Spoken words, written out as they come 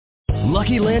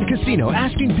Lucky Land Casino,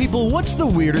 asking people, what's the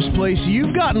weirdest place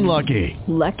you've gotten lucky?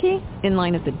 Lucky? In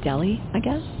line at the deli, I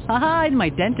guess? Aha, in my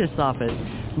dentist's office.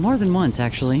 More than once,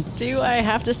 actually. Do I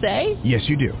have to say? Yes,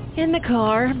 you do. In the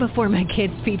car before my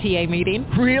kids' PTA meeting.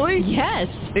 Really? Yes.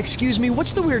 Excuse me,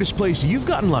 what's the weirdest place you've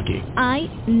gotten lucky? I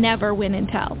never win and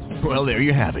tell. Well, there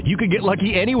you have it. You can get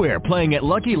lucky anywhere, playing at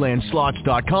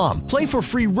LuckyLandSlots.com. Play for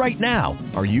free right now.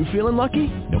 Are you feeling lucky?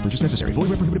 No purchase necessary. Void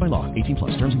where prohibited by law. 18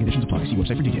 plus. Terms and conditions apply. See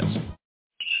website for details.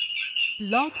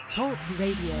 Blog Talk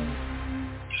Radio.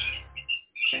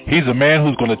 He's a man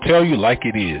who's going to tell you like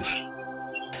it is.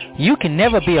 You can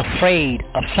never be afraid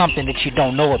of something that you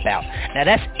don't know about. Now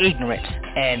that's ignorance,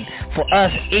 and for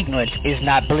us, ignorance is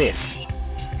not bliss.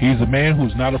 He's a man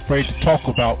who's not afraid to talk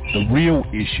about the real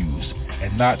issues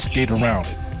and not skate around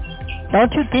it.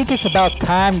 Don't you think it's about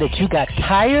time that you got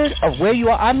tired of where you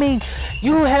are? I mean,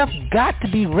 you have got to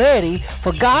be ready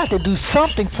for God to do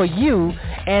something for you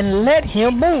and let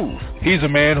him move. He's a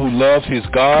man who loves his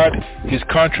God, his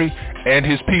country, and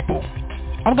his people.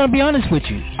 I'm going to be honest with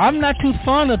you. I'm not too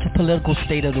fond of the political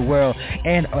state of the world,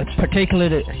 and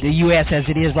particularly the U.S. as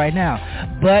it is right now.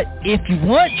 But if you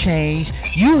want change,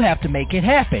 you have to make it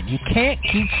happen. You can't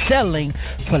keep settling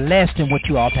for less than what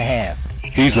you ought to have.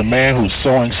 He's a man who's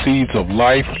sowing seeds of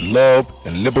life, love,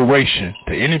 and liberation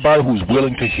to anybody who's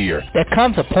willing to hear. There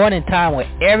comes a point in time where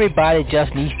everybody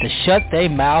just needs to shut their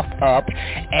mouth up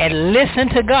and listen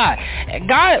to God. And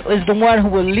God is the one who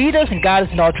will lead us, and God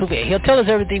is in all truth. He'll tell us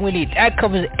everything we need. That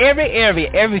covers every area,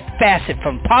 every facet,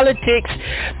 from politics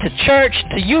to church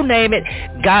to you name it.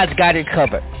 God's got it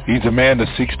covered. He's a man that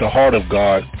seeks the heart of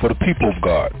God for the people of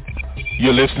God.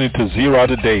 You're listening to Zero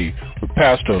Today with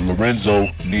Pastor Lorenzo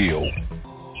Neal.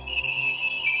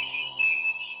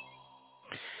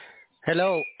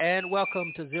 Hello and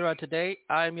welcome to Zero Today.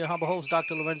 I am your humble host,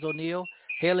 Dr. Lorenzo Neal,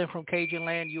 hailing from Cajun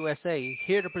Land, USA,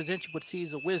 here to present you with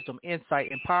seeds of wisdom,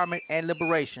 insight, empowerment, and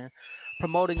liberation,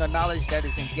 promoting a knowledge that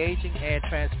is engaging and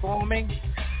transforming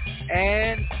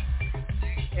and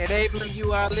enabling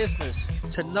you, our listeners,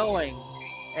 to knowing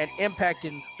and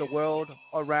impacting the world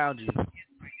around you.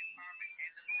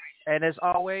 And as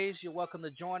always, you're welcome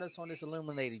to join us on this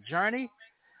illuminating journey.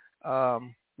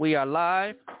 We are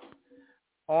live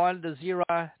on the Zero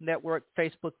Network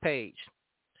Facebook page,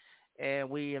 and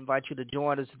we invite you to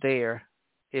join us there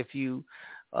if you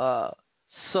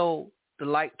so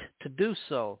delight to do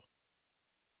so.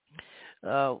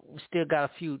 We still got a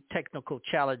few technical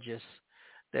challenges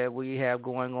that we have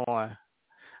going on,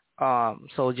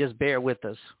 so just bear with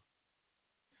us.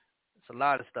 It's a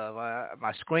lot of stuff.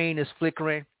 My screen is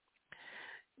flickering,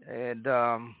 and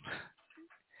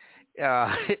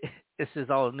this is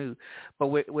all new, but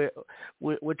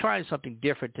we're trying something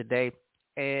different today,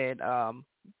 and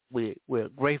we're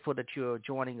grateful that you're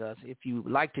joining us. If you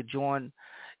would like to join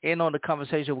in on the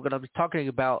conversation, we're going to be talking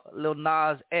about Lil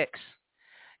Nas X,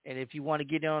 and if you want to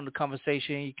get in on the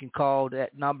conversation, you can call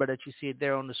that number that you see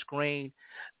there on the screen,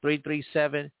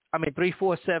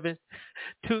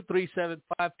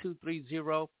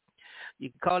 347-237-5230.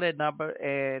 You can call that number,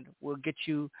 and we'll get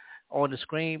you on the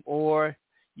screen, or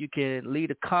you can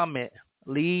leave a comment, not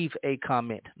lead a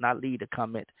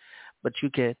comment, but you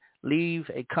can leave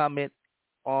a comment,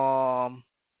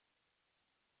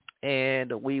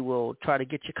 and we will try to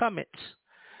get your comments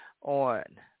on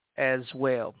as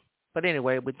well. But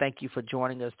anyway, we thank you for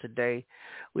joining us today.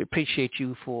 We appreciate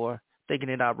you for thinking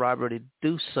it out robbery to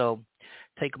do so.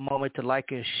 Take a moment to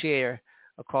like and share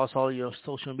across all your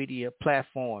social media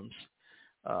platforms,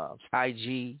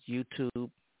 IG, YouTube,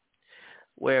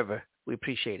 wherever. We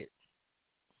appreciate it.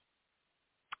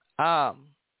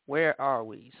 Where are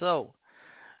we? So,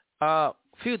 a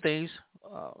few things.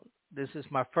 This is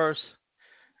my first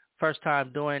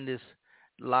time doing this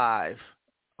live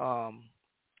on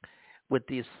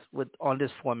this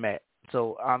format.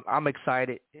 So I'm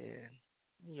excited,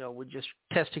 and we're just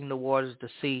testing the waters to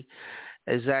see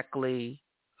exactly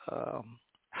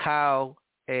how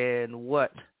and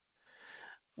what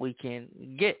we can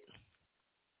get.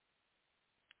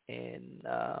 And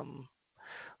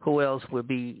who else will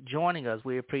be joining us?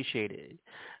 We appreciate it.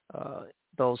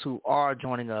 Those who are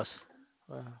joining us.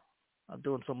 I'm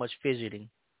doing so much fidgeting.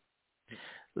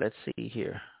 Let's see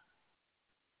here.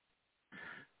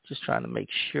 Just trying to make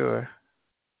sure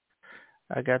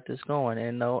I got this going.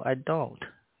 And no, I don't.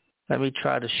 Let me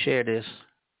try to share this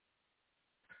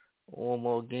one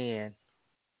more again.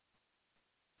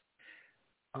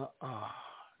 I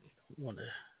want to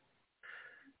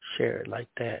share it like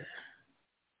that.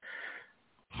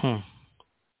 Got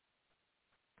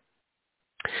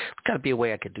to be a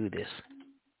way I could do this.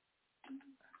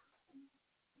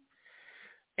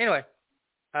 Anyway,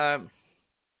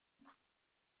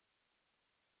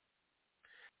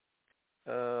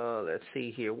 Let's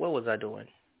see here. What was I doing?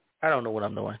 I don't know what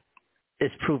I'm doing.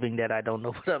 It's proving that I don't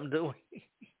know what I'm doing.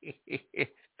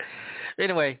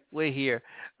 Anyway, we're here.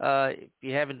 If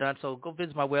you haven't done so, go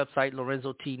visit my website,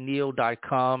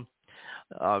 lorenzotneal.com.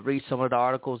 Read some of the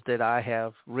articles that I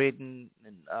have written.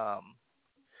 And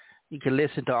you can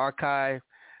listen to archive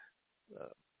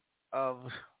of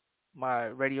my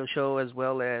radio show as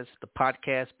well as the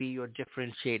podcast, Be Your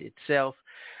Differentiated Self.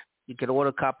 You can order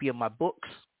a copy of my books,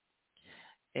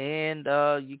 and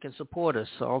you can support us.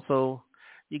 Also,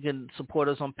 you can support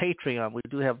us on Patreon. We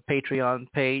do have a Patreon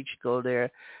page. Go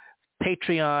there,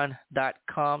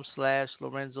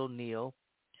 patreon.com/Lorenzo Neal,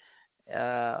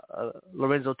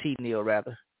 Lorenzo T. Neal,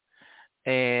 rather,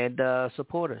 and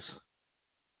support us.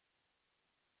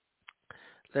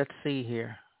 Let's see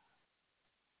here.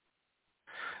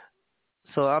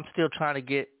 So I'm still trying to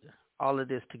get all of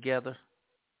this together,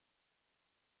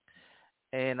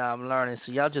 and I'm learning.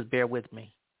 So y'all just bear with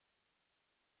me.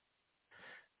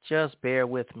 Just bear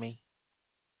with me.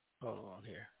 Hold on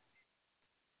here.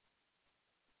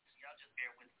 Y'all just bear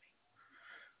with me.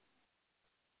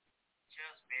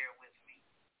 Just bear with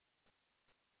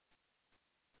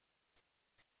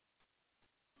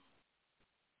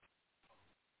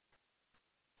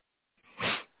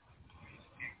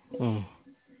me.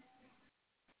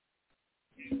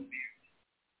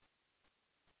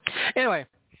 Anyway,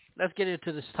 let's get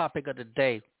into this topic of the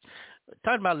day. We're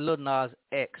talking about Lil Nas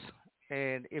X.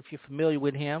 And if you're familiar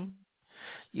with him,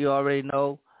 you already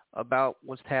know about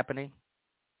what's happening.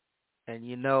 And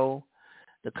you know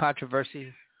the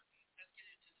controversy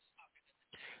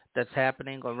that's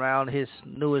happening around his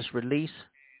newest release.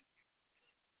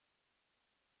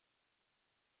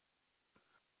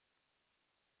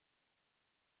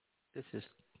 This is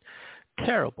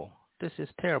terrible. This is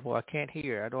terrible. I can't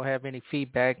hear. I don't have any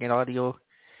feedback in audio,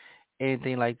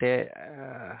 anything like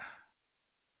that.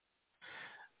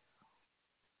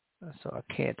 So I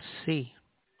can't see.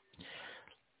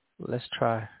 Let's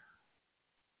try.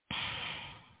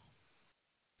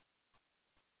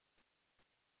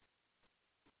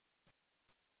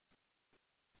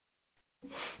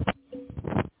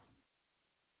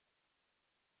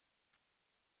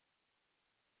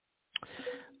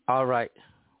 All right.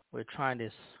 We're trying to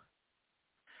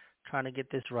get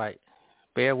this right.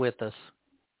 Bear with us.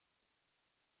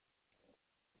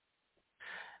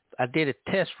 I did a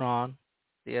test run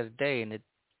the other day and it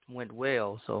went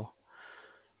well, so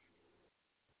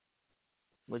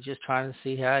we're just trying to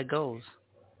see how it goes.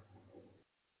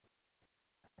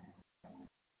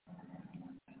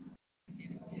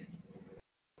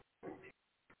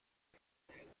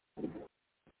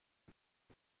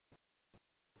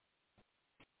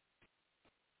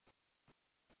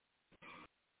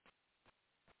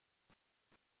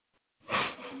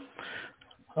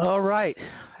 All right.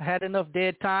 I had enough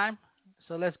dead time,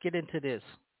 so let's get into this.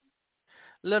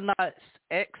 Lil Nas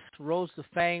X rose to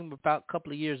fame about a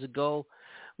couple of years ago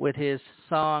with his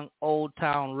song Old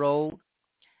Town Road.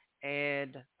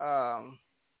 And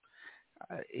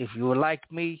if you were like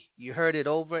me, you heard it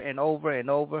over and over and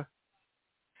over.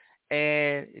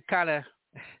 And it kind of,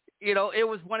 it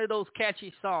was one of those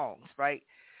catchy songs, right?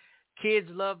 Kids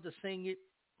loved to sing it.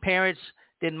 Parents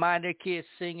didn't mind their kids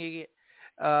singing it.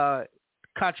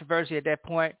 Controversy at that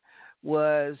point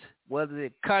was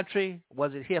it country,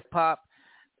 was it hip hop,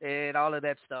 and all of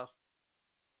that stuff.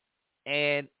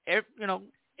 And it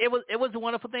was a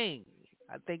wonderful thing.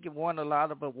 I think it won a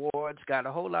lot of awards, got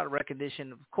a whole lot of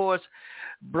recognition. Of course,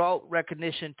 brought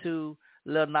recognition to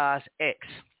Lil Nas X,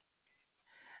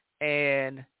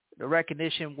 and the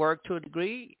recognition worked to a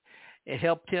degree. It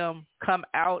helped him come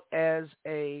out as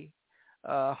a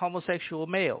homosexual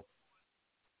male,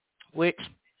 which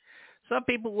some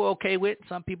people were okay with,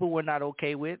 some people were not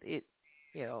okay with. It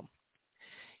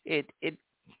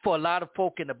for a lot of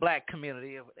folk in the black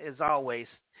community is always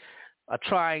a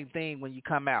trying thing when you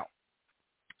come out.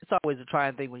 It's always a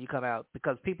trying thing when you come out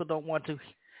because people don't want to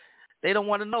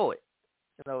know it.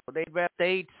 They'd rather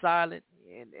stay silent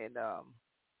and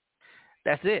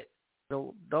that's it.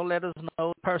 So don't let us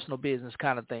know personal business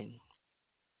kind of thing.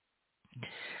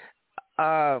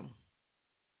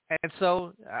 And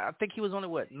so I think he was only,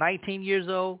 19 years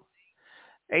old,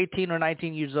 18 or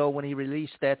 19 years old when he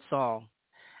released that song.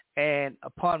 And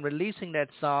upon releasing that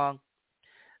song,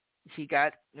 he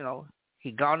got,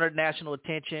 he garnered national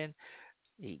attention.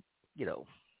 He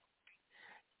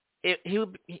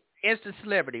instant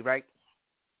celebrity, right?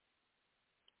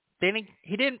 Then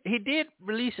he did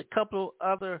release a couple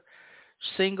other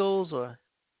singles or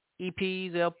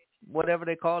EPs, whatever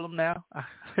they call them now.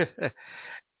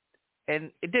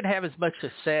 And it didn't have as much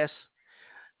success,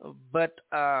 but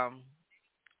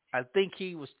I think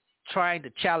he was trying to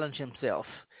challenge himself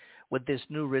with this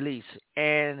new release.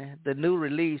 And the new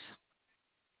release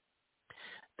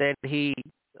that he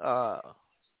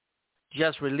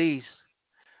just released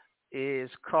is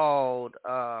called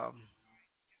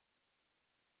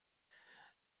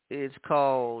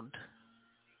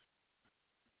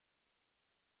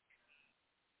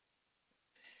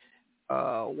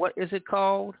what is it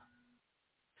called?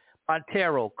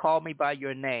 Montero, Call Me By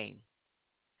Your Name.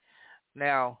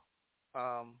 Now,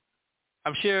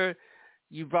 I'm sure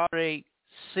you've already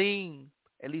seen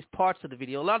at least parts of the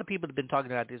video. A lot of people have been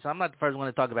talking about this. I'm not the first one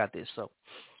to talk about this.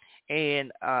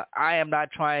 And I am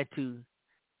not trying to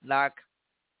knock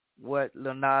what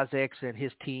Lil Nas X and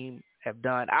his team have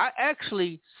done. I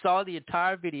actually saw the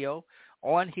entire video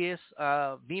on his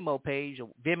Vimeo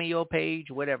page,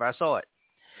 whatever. I saw it.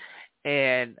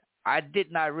 And I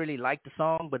did not really like the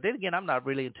song, but then again, I'm not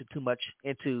really too much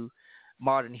into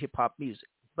modern hip-hop music.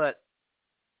 But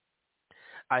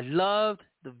I loved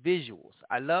the visuals.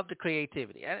 I love the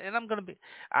creativity. And I'm going to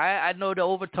I know the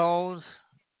overtones.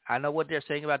 I know what they're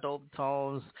saying about the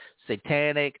overtones,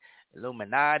 Satanic,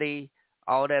 Illuminati,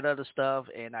 all that other stuff.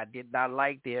 And I did not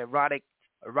like the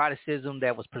eroticism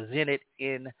that was presented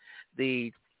in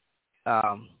the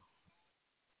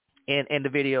in the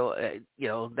video.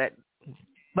 That.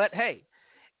 But hey,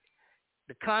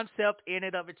 the concept in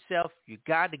and of itself, you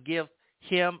got to give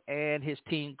him and his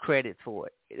team credit for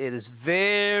it. It is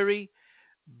very,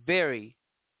 very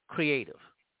creative.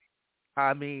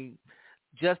 I mean,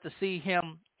 just to see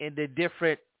him in the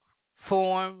different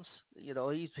forms,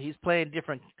 he's playing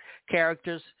different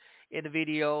characters in the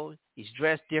video. He's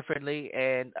dressed differently,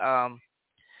 and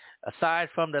aside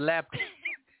from the lap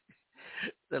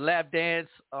dance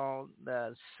on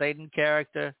the Satan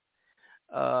character,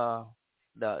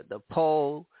 the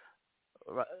pole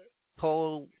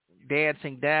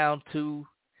dancing down to.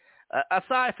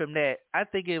 Aside from that, I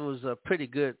think it was a pretty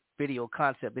good video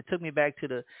concept. It took me back to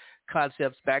the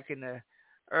concepts back in the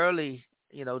early,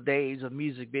 days of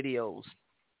music videos.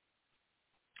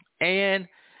 And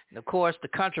of course, the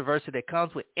controversy that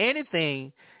comes with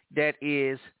anything that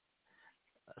is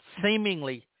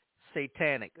seemingly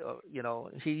satanic.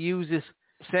 He uses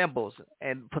symbols,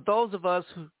 and for those of us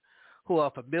who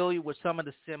are familiar with some of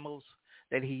the symbols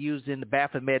that he used in the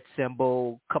Baphomet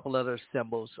symbol, a couple other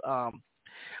symbols,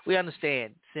 we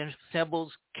understand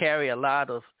symbols carry a lot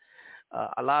of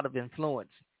influence.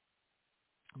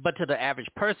 But to the average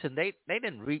person, they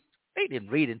didn't read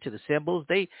into the symbols.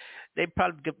 They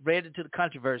probably read into the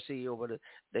controversy over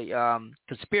the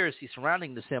conspiracy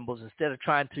surrounding the symbols instead of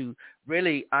trying to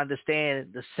really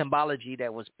understand the symbology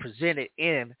that was presented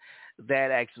in that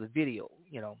actual video.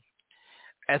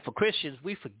 As for Christians,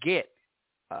 we forget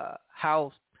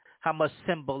how much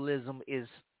symbolism is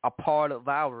a part of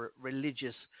our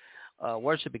religious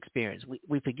worship experience.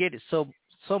 We forget it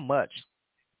so much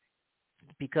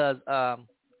because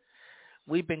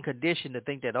we've been conditioned to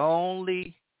think that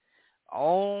only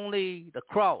the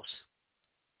cross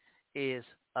is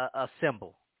a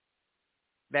symbol.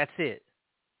 That's it.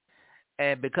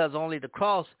 And because only the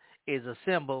cross is a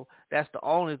symbol, that's the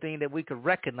only thing that we can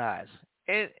recognize.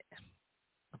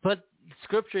 But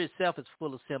Scripture itself is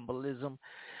full of symbolism,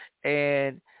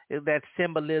 and that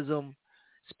symbolism,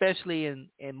 especially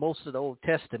in most of the Old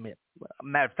Testament.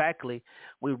 Matter of factly,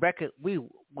 we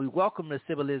welcome the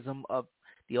symbolism of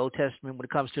the Old Testament when it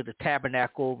comes to the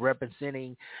tabernacle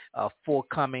representing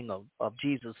forecoming of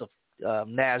Jesus of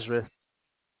Nazareth.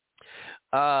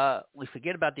 We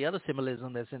forget about the other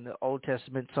symbolism that's in the Old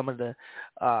Testament. Some of the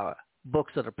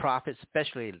books of the prophets,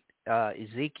 especially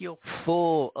Ezekiel,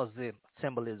 full of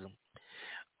symbolism.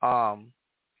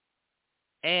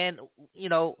 And,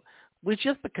 we've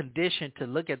just been conditioned to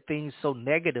look at things so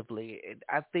negatively. And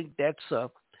I think that's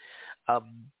a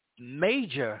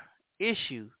major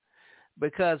issue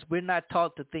because we're not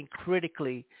taught to think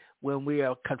critically when we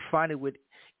are confronted with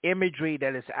imagery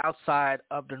that is outside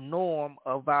of the norm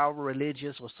of our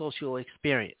religious or social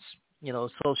experience,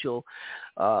 social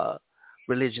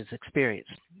religious experience.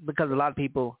 Because a lot of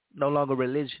people no longer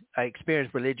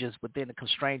experience religious within the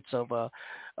constraints of a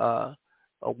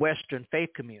Western faith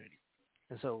community.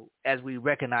 And so as we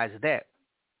recognize that,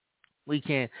 we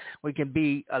can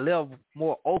be a little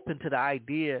more open to the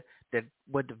idea that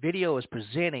what the video is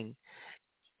presenting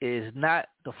is not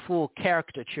the full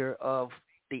caricature of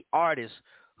the artist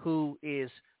who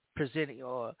is presenting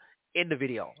or in the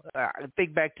video.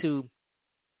 Think back to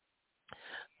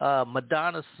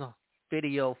Madonna's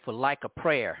video for Like a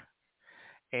Prayer.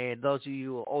 And those of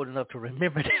you who are old enough to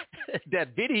remember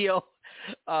that video,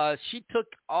 she took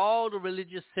all the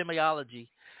religious semiology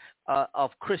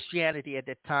of Christianity at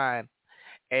that time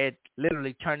and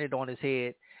literally turned it on his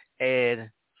head, and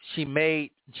she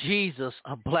made Jesus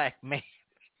a black man.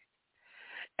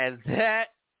 And that,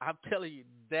 I'm telling you,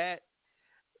 that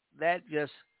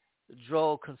just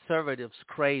drove conservatives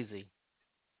crazy.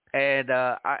 And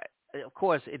of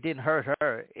course, it didn't hurt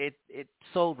her. It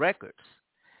sold records.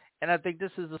 And I think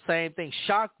this is the same thing.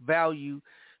 Shock value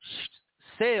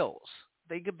sells.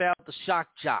 Think about the shock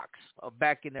jocks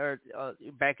back in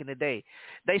the day.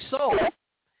 They sold.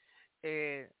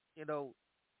 And, you know,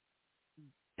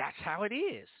 that's how it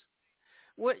is.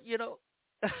 What, you know,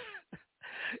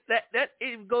 that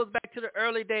it goes back to the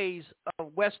early days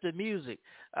of Western music.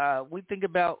 We think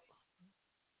about,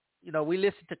 you know, we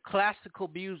listen to classical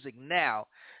music now,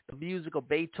 the music of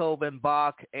Beethoven,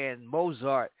 Bach, and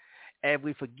Mozart, and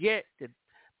we forget that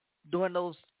during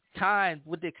those times,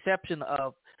 with the exception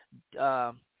of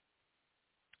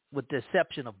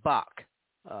Bach,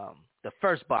 the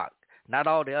first Bach, not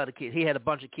all the other kids. He had a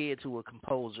bunch of kids who were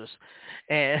composers,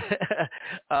 and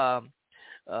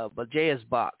but J.S.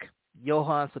 Bach,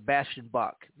 Johann Sebastian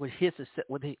Bach, with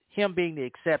him being the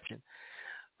exception,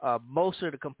 most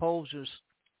of the composers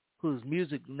whose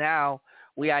music now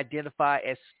we identify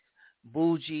as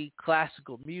bougie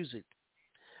classical music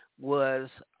was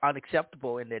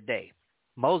unacceptable in their day.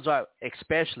 Mozart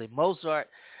especially. Mozart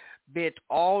bent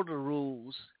all the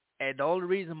rules, and the only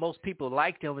reason most people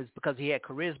liked him is because he had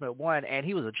charisma, one, and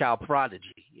he was a child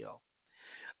prodigy, you know.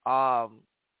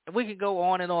 We can go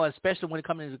on and on, especially when it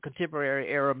comes to contemporary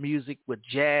era music with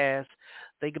jazz.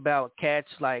 Think about cats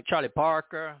like Charlie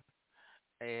Parker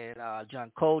and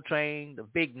John Coltrane, the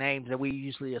big names that we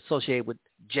usually associate with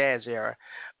jazz era.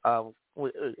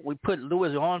 We put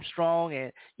Louis Armstrong,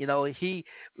 and you know,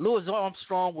 Louis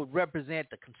Armstrong would represent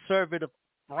the conservative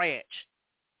branch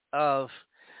of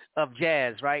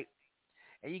jazz, right?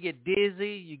 And you get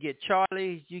Dizzy, you get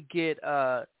Charlie, you get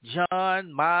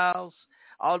John, Miles,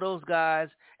 all those guys,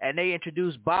 and they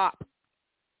introduced Bop,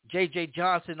 J.J.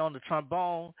 Johnson on the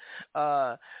trombone,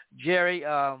 Jerry,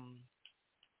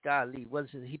 golly,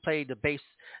 he played the bass,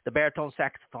 the baritone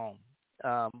saxophone.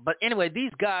 But anyway,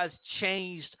 these guys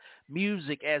changed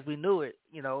music as we knew it,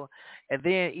 you know, and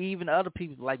then even other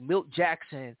people like Milt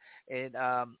Jackson and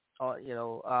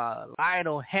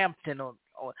Lionel Hampton,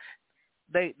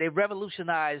 they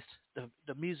revolutionized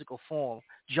the musical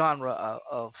genre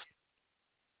of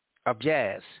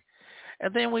jazz.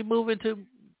 And then we move into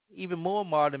even more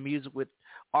modern music with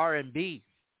R&B.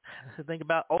 Think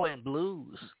about and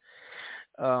blues.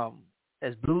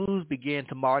 As blues began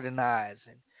to modernize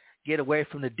and get away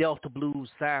from the Delta blues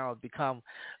sound, become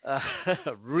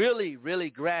really,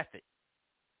 really graphic.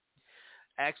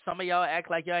 Some of y'all act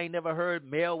like y'all ain't never heard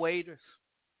Mel Waiters,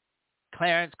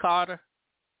 Clarence Carter.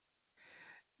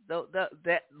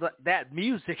 That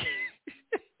music,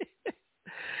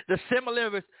 the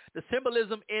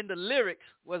symbolism in the lyrics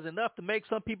was enough to make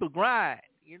some people grind.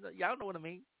 You know, y'all know what I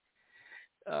mean.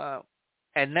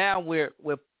 And now we're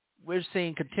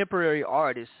seeing contemporary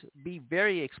artists be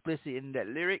very explicit in their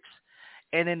lyrics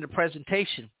and in the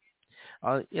presentation.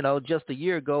 You know, just a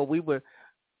year ago, we were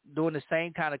doing the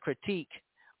same kind of critique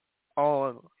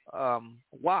on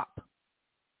WAP.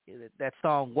 That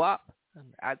song WAP.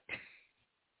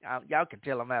 Y'all can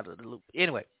tell I'm out of the loop.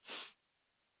 Anyway,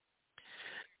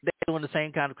 they're doing the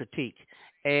same kind of critique.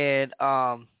 And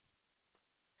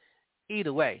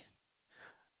either way,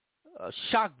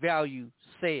 shock value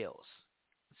sells.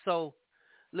 So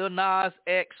Lil Nas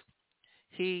X,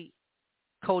 he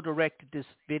co-directed this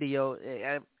video,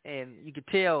 and you could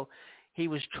tell he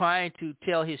was trying to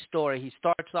tell his story. He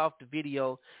starts off the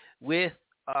video with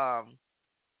a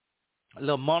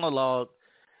little monologue,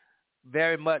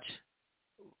 very much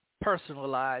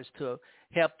personalized to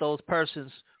help those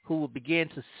persons who will begin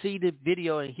to see the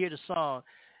video and hear the song,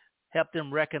 help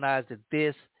them recognize that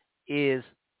this is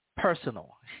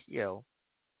personal. You know,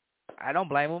 I don't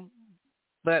blame him,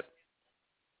 but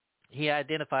he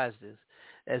identifies this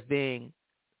as being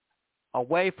a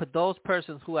way for those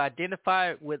persons who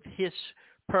identify with his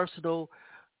personal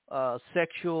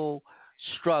sexual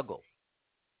struggle,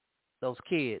 those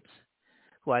kids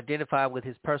who identify with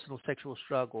his personal sexual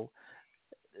struggle,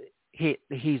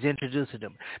 he's introducing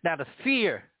them. Now, the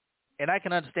fear, and I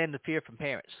can understand the fear from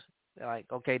parents. Like,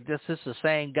 okay, this is the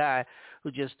same guy who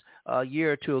just a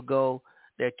year or two ago,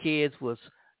 their kids was,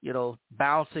 you know,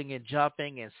 bouncing and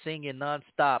jumping and singing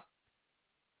nonstop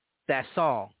that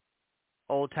song,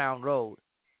 Old Town Road.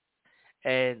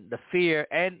 And the fear,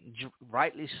 and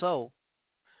rightly so,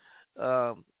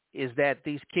 is that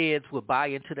these kids will buy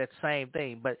into that same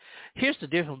thing. But here's the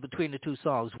difference between the two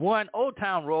songs. One, Old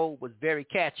Town Road was very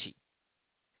catchy.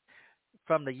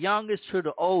 From the youngest to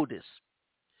the oldest,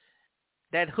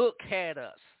 That hook had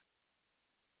us.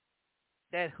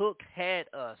 That hook had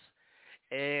us.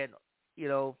 And, you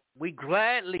know, we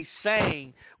gladly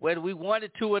sang whether we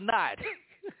wanted to or not.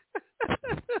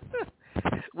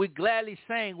 We gladly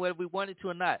sang whether we wanted to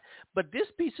or not. But this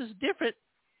piece is different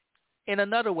in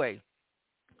another way.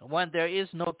 One, there's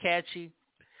no catchy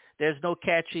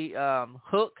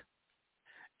hook,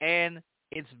 and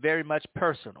it's very much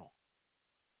personal.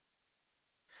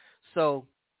 So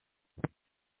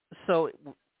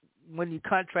when you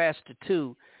contrast the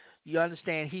two, you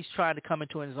understand he's trying to come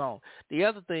into his own. The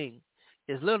other thing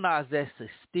is Lil Nas X is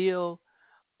still,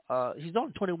 he's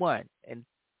only 21, and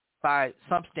by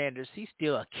some standards, he's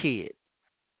still a kid.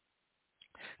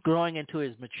 Growing into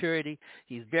his maturity,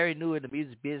 he's very new in the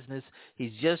music business.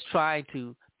 He's just trying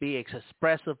to be as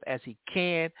expressive as he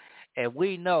can, and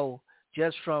we know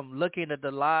just from looking at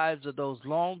the lives of those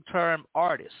long-term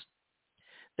artists,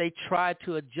 they try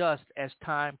to adjust as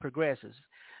time progresses.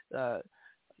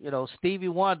 You know, Stevie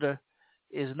Wonder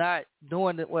is not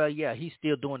doing it. Well, yeah, he's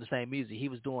still doing the same music he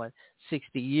was doing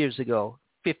 60 years ago,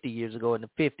 50 years ago in the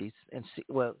 50s, and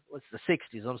well, it's the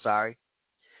 60s, I'm sorry.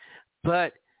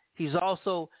 But he's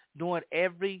also doing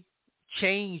every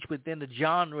change within the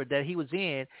genre that he was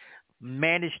in,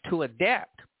 managed to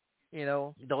adapt. You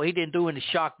know, though he didn't do any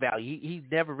shock value. He's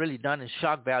never really done any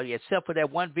shock value except for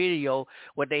that one video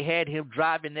where they had him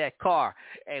driving that car.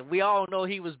 And we all know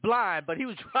he was blind, but he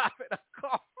was driving a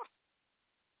car.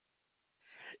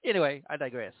 Anyway, I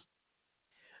digress.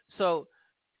 So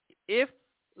if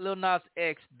Lil Nas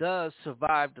X does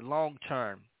survive the long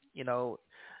term, you know,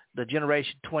 the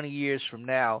generation 20 years from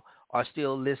now are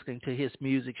still listening to his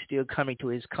music, still coming to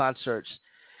his concerts,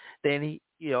 then he,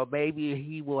 you know, maybe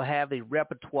he will have a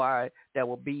repertoire that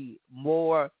will be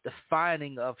more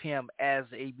defining of him as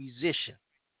a musician.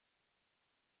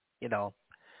 You know,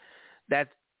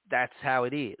 that's how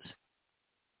it is.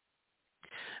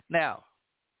 Now,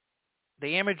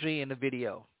 the imagery in the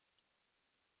video.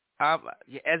 As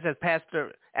a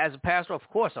pastor, of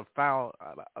course, I found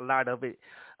a lot of it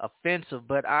offensive,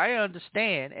 but I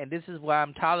understand, and this is why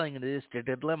I'm telling you this, the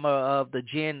dilemma of the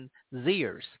Gen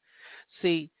Zers.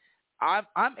 See,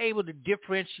 I'm able to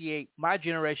differentiate my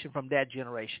generation from that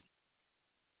generation.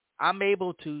 I'm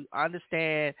able to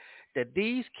understand that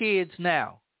these kids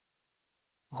now,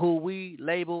 who we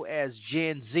label as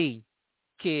Gen Z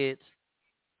kids,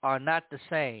 are not the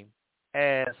same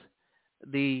as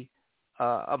the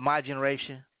of my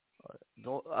generation,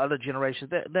 other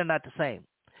generations. They're not the same.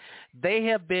 They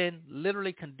have been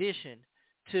literally conditioned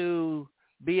to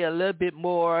be a little bit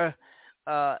more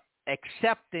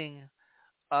accepting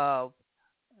of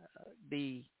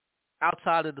the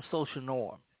outside of the social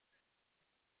norm.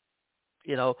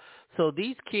 You know, so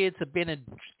these kids have been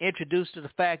introduced to the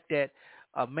fact that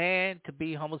a man can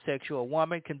be homosexual, a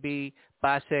woman can be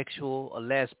bisexual, a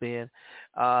lesbian,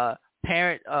 a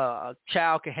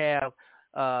child can have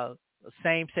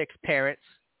same-sex parents.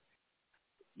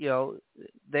 You know,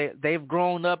 they've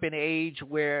grown up in an age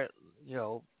where, you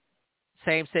know,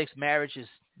 same-sex marriage is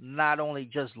not only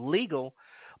just legal,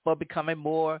 but becoming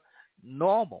more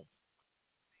normal,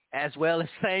 as well as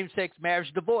same-sex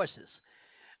marriage divorces.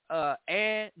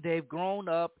 And they've grown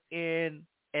up in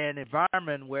an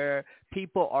environment where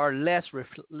people are less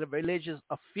religious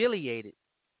affiliated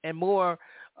and more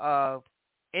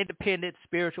independent,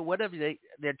 spiritual, whatever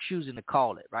they're choosing to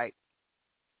call it, right?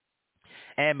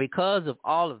 And because of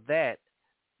all of that,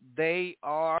 they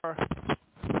are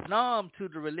numb to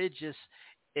the religious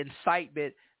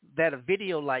incitement that a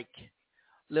video like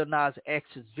Lil Nas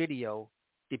X's video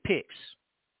depicts.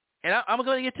 And I'm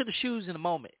going to get to the shoes in a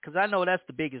moment because I know that's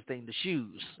the biggest thing, the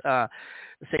shoes, the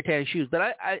satanic shoes. But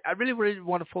I really, really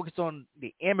want to focus on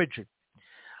the imagery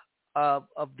of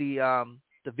the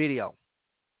video.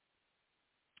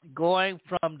 Going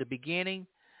from the beginning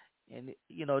and,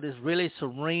 you know, this really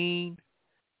serene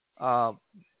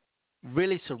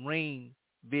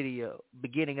video,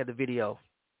 beginning of the video,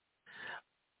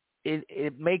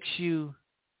 it makes you,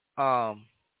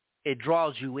 it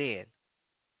draws you in.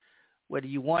 Whether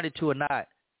you want it to or not,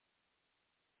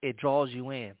 it draws you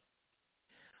in.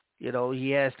 You know, he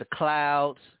has the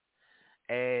clouds,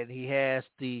 and he has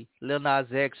the Lil Nas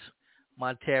X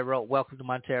Montero, Welcome to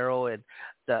Montero, and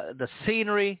the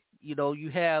scenery. You know,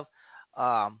 you have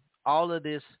all of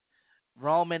this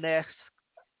Romanesque,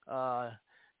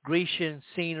 Grecian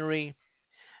scenery,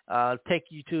 take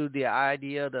you to the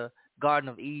idea of the Garden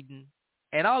of Eden,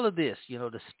 and all of this. You know,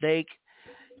 the snake,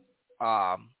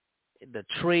 the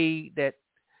tree that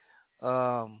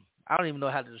I don't even know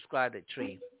how to describe that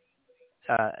tree,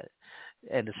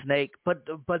 and the snake, but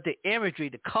the imagery,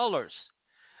 the colors,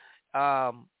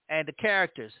 and the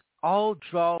characters, all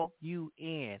draw you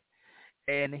in.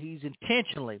 And he's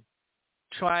intentionally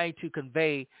trying to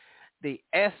convey the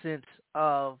essence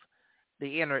of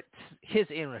his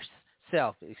inner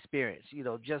self experience.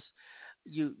 Just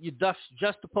you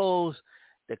juxtapose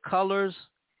the colors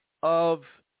of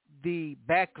the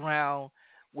background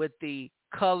with the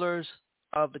colors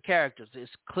of the characters.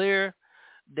 It's clear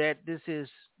that this is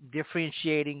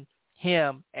differentiating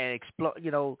him and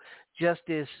just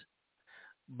this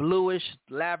bluish,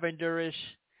 lavenderish,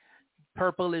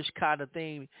 purplish kind of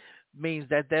thing means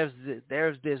that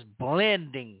there's this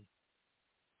blending,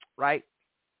 right?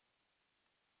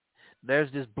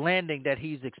 There's this blending that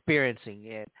he's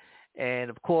experiencing, and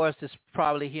of course, it's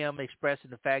probably him expressing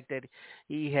the fact that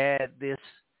he had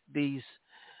these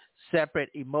separate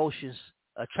emotions,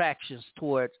 attractions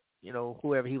toward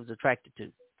whoever he was attracted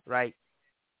to, right?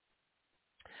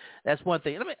 That's one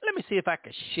thing. Let me see if I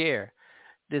can share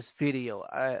this video.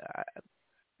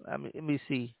 Let me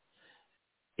see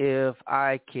if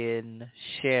I can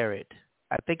share it.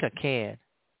 I think I can.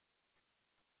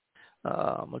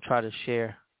 I'm gonna try to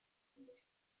share.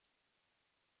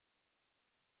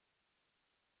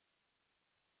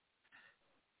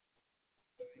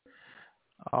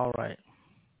 All right.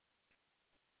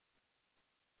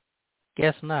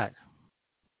 Guess not.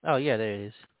 Oh yeah, there it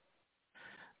is.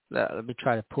 Let me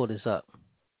try to pull this up.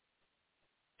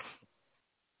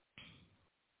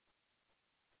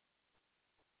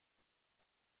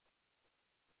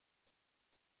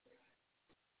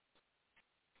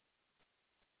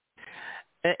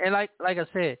 And like I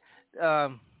said,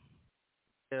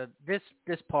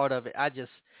 this part of it, I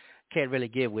just can't really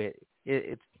get with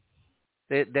it.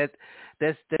 This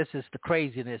is the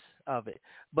craziness of it.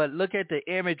 But look at the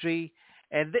imagery,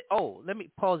 and let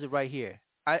me pause it right here.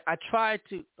 I tried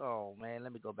to. Oh man,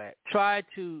 let me go back. Try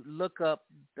to look up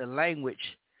the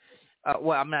language.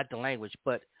 Well, I'm not the language,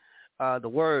 but the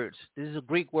words. These are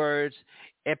Greek words.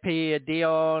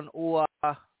 Epidion or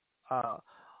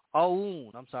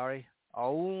aun. I'm sorry.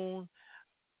 Aun.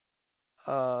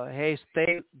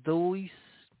 Heste duis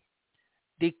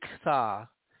dixa.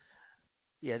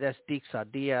 Yeah, that's dixa.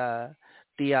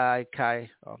 D-I-K.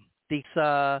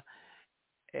 Dixa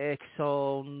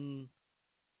exonote.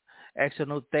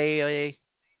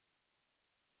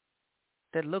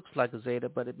 That looks like a zeta,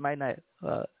 but it might not.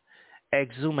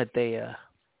 Exumatea.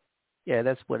 Yeah,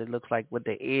 that's what it looks like with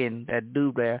the N, that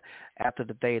do there after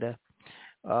the theta.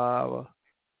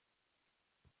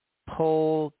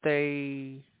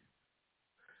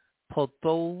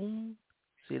 Poton.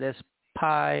 See, that's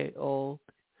pi o.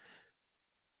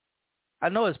 I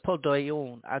know it's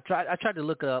potoion. I tried to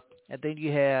look it up, and then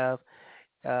you have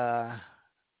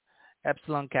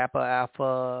epsilon kappa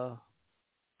alpha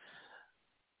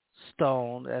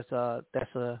stone. That's a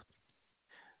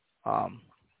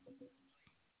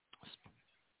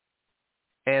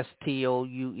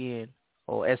STOUN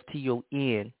or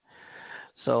STON.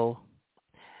 So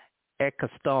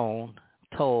Ecastone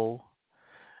toll.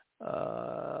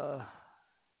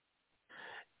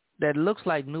 That looks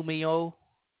like Numio,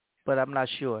 but I'm not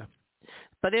sure.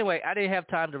 But anyway, I didn't have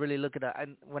time to really look it up.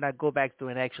 When I go back through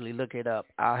and actually look it up,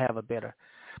 I'll have a better.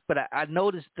 But I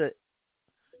noticed that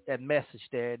message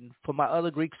there. And for my other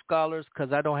Greek scholars,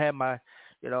 because I don't have my,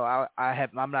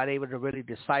 I'm not able to really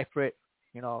decipher it.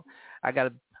 I got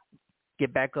to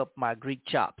get back up my Greek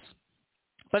chops.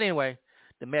 But anyway,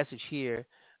 the message here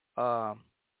caught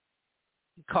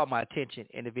my attention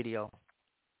in the video.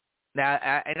 Now,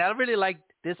 I really like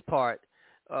this part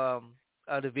of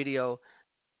the video.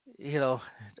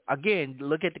 Again,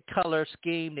 look at the color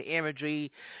scheme, the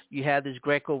imagery. You have this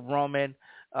Greco-Roman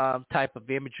type of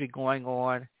imagery going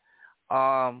on,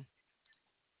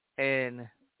 and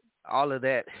all of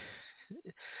that.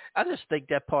 I just think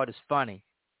that part is funny.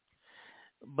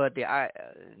 But the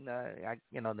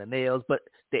nails, but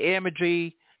the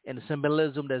imagery and the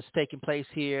symbolism that's taking place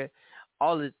here,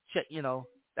 all of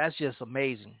that's just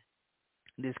amazing.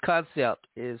 This concept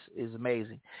is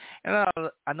amazing, and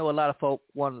I know a lot of folk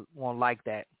won't like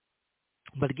that.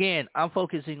 But again, I'm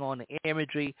focusing on the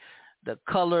imagery, the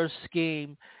color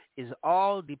scheme is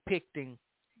all depicting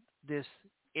this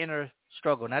inner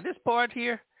struggle. Now this part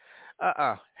here,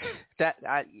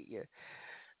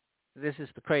 this is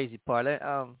the crazy part. Okay,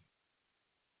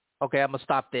 I'm gonna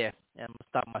stop there. I'm gonna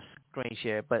stop my screen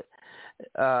share, but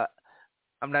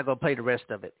I'm not gonna play the rest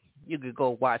of it. You can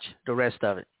go watch the rest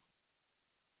of it.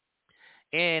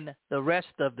 In the rest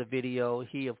of the video,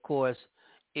 he of course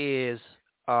is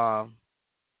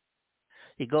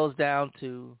he goes down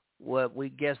to what we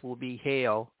guess will be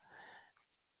hell,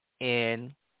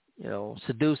 and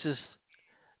seduces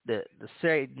the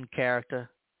Satan character.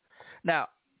 Now,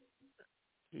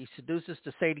 he seduces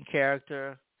the Satan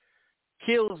character,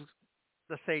 kills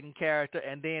the Satan character,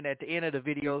 and then at the end of the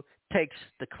video takes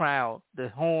the crown, the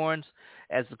horns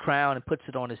as the crown, and puts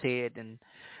it on his head, and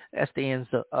that's the end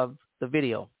of the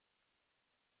video.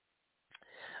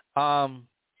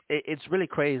 It's really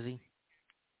crazy,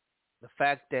 the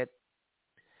fact that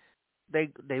they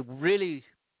really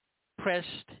pressed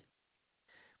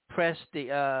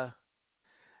the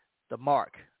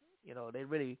mark. You know, they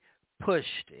really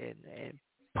pushed and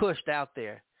pushed out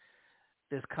there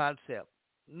this concept,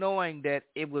 knowing that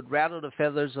it would rattle the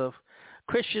feathers of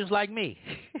Christians like me.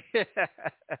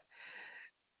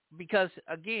 Because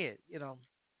again, you know,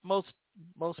 most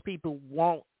people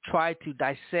won't try to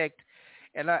dissect,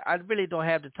 and I really don't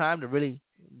have the time to really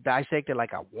dissect it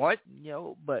like I want, you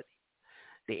know, but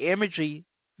the imagery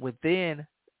within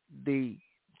the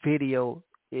video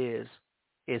is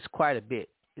quite a bit.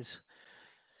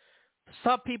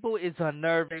 Some people it's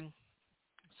unnerving.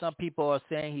 Some people are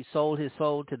saying he sold his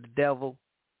soul to the devil.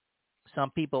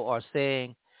 Some people are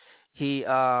saying he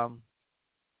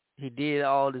did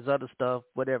all this other stuff,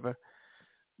 whatever.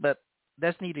 But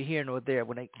that's neither here nor there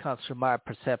when it comes to my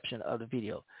perception of the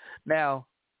video. Now,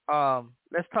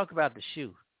 let's talk about the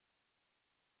shoe.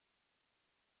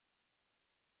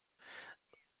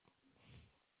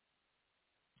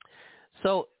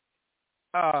 So,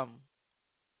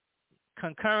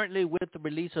 concurrently with the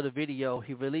release of the video,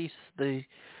 he released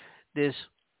this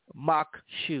mock-up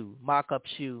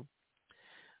shoe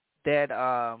that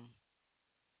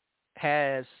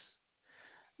has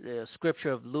the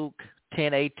scripture of Luke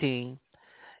 10:18,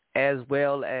 as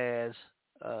well as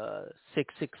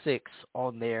 666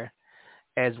 on there,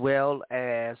 as well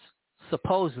as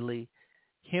supposedly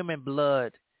human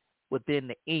blood within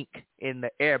the ink in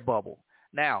the air bubble.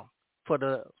 Now, for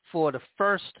the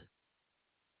first,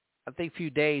 I think, few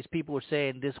days, people were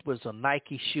saying this was a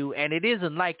Nike shoe, and it is a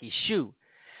Nike shoe,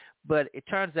 but it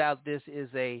turns out this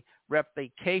is a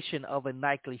replication of a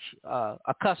Nike,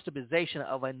 a customization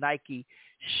of a Nike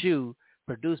shoe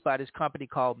produced by this company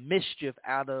called Mischief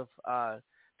out of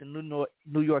the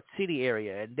New York City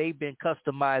area, and they've been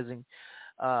customizing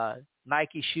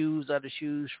Nike shoes, other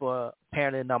shoes for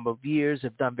apparently a number of years.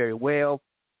 Have done very well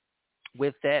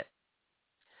with that,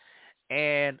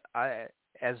 and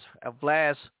as of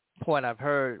last point I've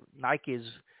heard, Nike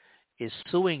is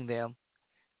suing them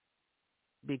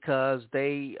because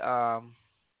they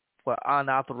were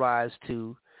unauthorized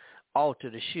to alter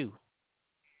the shoe,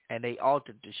 and they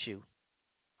altered the shoe,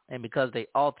 and because they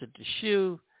altered the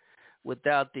shoe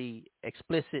without the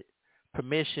explicit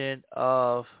permission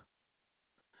of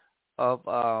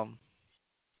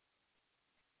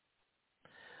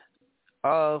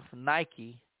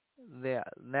Nike, they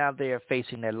are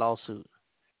facing that lawsuit.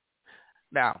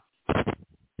 Now,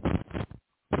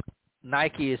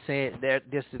 Nike is saying they're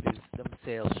distancing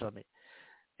themselves from it,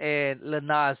 and Lil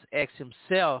Nas X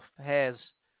himself has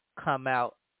come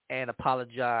out and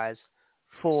apologized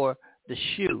for the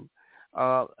shoe.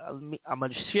 I'm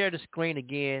going to share the screen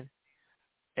again,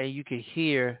 and you can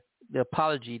hear the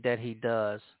apology that he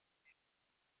does.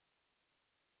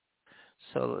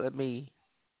 So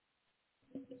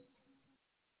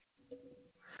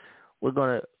we're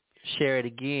going to share it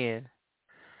again.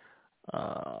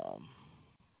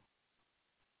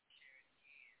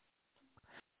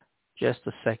 Just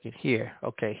a second here.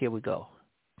 Okay, here we go.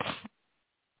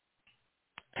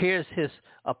 Here's his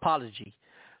apology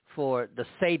for the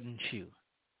Satan shoe.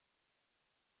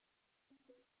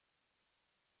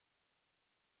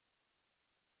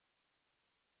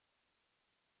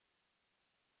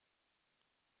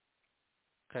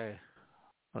 Okay,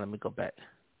 let me go back.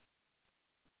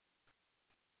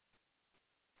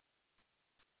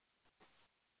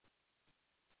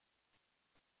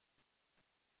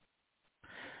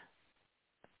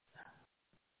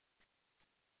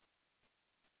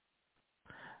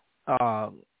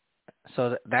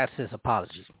 So that's his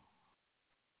apology,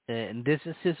 and this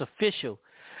is his official.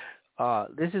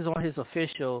 This is on his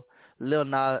official Lil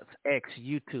Nas X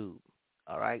YouTube.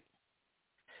 All right.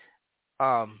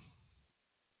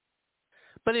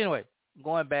 But anyway,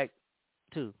 going back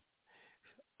to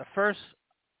the first,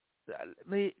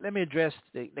 let me address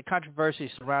the controversy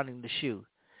surrounding the shoe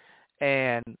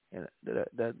and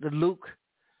the Luke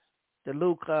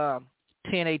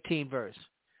 10:18 verse.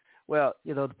 Well,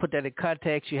 to put that in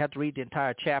context, you have to read the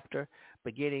entire chapter,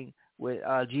 beginning with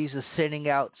Jesus sending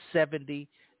out 70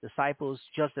 disciples,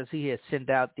 just as he had sent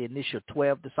out the initial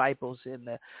 12 disciples in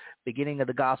the beginning of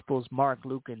the Gospels, Mark,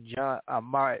 Luke, and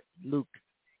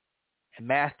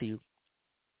Matthew.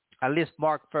 I list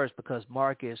Mark first because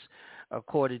Mark is,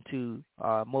 according to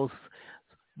most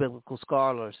biblical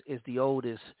scholars, is the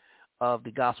oldest of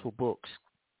the gospel books,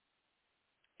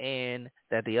 and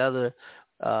that the other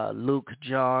Luke,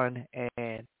 John,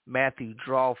 and Matthew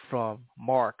draw from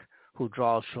Mark, who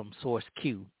draws from source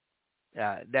Q.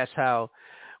 That's how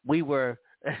we were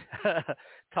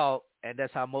taught, and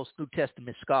that's how most New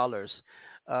Testament scholars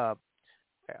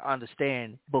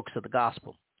understand books of the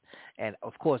gospel. And,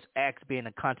 of course, Acts being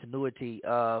a continuity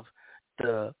of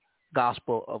the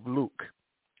Gospel of Luke.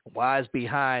 Why is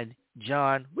behind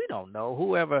John? We don't know.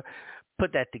 Whoever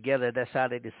put that together, that's how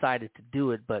they decided to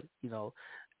do it. But,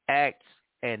 Acts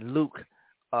and Luke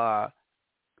are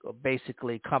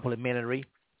basically complementary.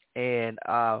 And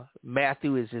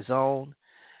Matthew is his own,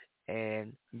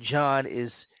 and John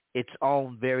is its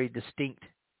own very distinct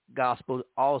gospel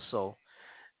also.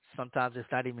 Sometimes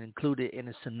it's not even included in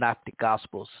the synoptic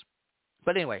gospels.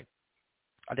 But anyway,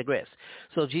 I digress.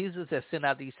 So Jesus has sent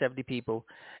out these 70 people,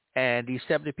 and these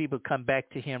 70 people come back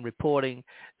to him reporting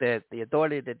that the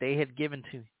authority that he had given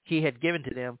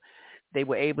to them, they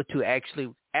were able to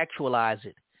actually actualize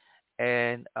it.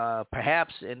 And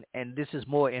perhaps, and this is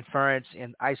more inference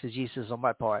and eisegesis on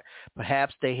my part,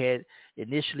 perhaps they had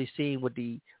initially seen what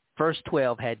the first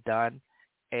 12 had done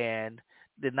and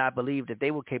did not believe that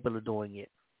they were capable of doing it,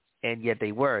 and yet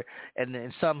they were. And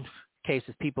in some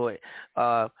cases, people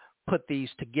put these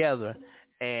together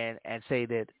and say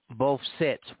that both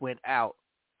sets went out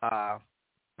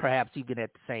perhaps even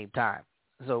at the same time.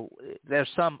 So there's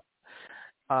some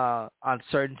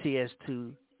uncertainty as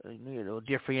to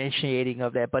differentiating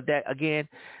of that. But that, again,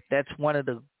 that's one of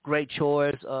the great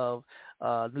chores of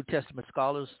New Testament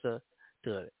scholars to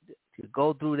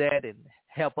go through that and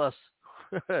help us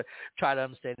try to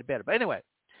understand it better. But anyway,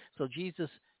 so Jesus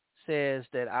says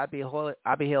that I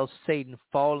beheld Satan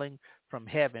falling from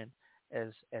heaven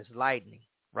as lightning,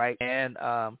 right? And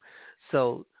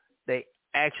so they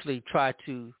actually try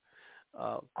to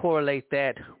correlate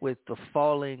that with the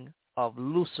falling of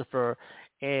Lucifer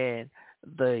in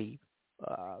the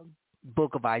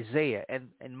book of Isaiah.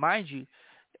 And mind you,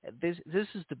 this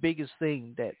is the biggest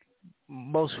thing that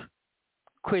most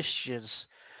Christians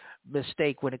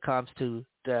mistake when it comes to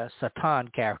the Satan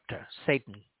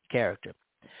character.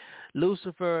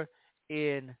 Lucifer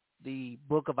in the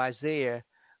book of Isaiah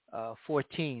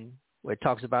 14, where it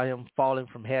talks about him falling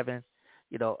from heaven,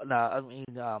 all of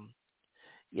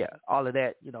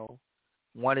that,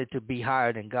 wanted to be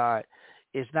higher than God,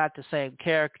 is not the same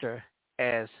character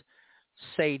as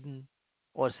Satan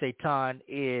or Satan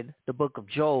in the book of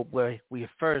Job, where we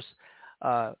first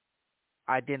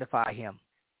identify him.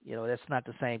 That's not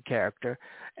the same character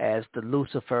as the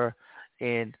Lucifer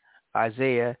in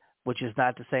Isaiah, which is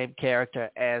not the same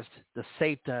character as the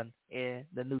Satan in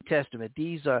the New Testament.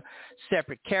 These are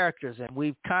separate characters, and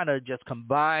we've kind of just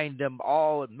combined them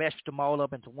all and meshed them all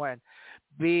up into one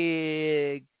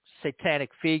big satanic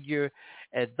figure,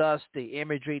 and thus the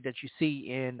imagery that you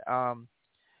see in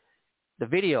the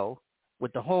video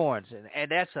with the horns,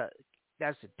 and that's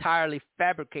entirely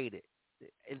fabricated.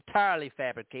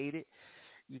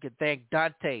 You can thank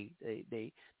Dante,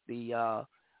 the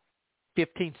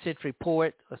 15th century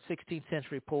poet or 16th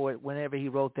century poet, whenever he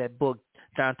wrote that book,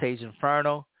 Dante's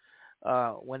Inferno,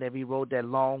 whenever he wrote that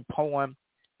long poem,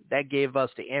 that gave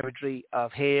us the imagery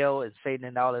of hell and Satan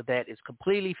and all of that. It's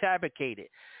completely fabricated.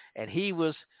 And he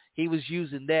was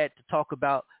using that to talk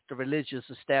about the religious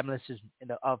establishments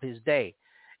of his day.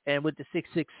 And with the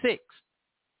 666,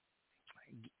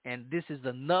 and this is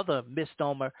another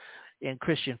misnomer in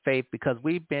Christian faith, because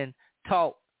we've been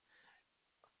taught,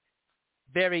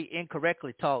 very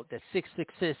incorrectly taught, that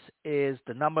 666 is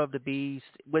the number of the beast,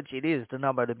 which it is the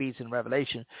number of the beast in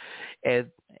Revelation, and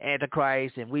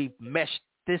Antichrist, and we meshed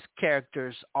these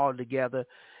characters all together,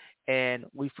 and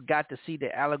we forgot to see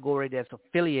the allegory that's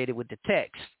affiliated with the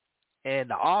text. And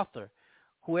the author,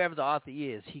 whoever the author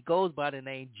is, he goes by the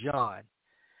name John,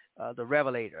 the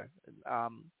Revelator,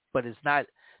 but it's not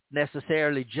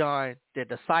necessarily John the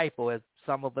disciple, as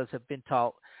some of us have been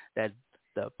taught, that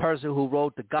the person who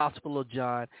wrote the Gospel of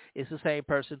John is the same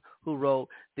person who wrote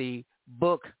the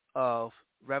book of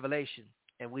Revelation.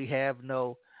 And we have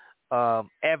no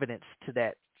evidence to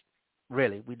that,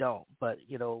 really. We don't. But,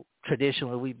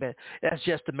 traditionally that's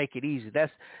just to make it easy.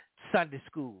 That's Sunday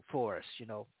school for us,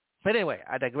 But anyway,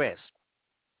 I digress.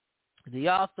 The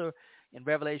author in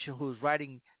Revelation who's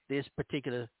writing this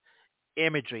particular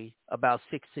imagery about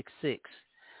 666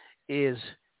 is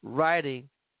writing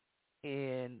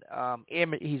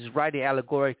he's writing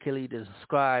allegorically to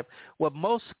describe what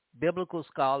most biblical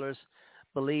scholars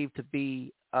believe to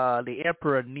be the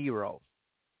Emperor Nero,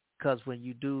 because when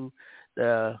you do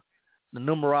the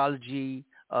numerology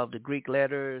of the Greek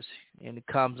letters, and it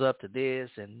comes up to this,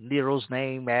 and Nero's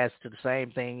name adds to the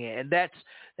same thing, and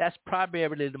that's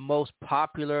primarily the most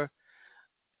popular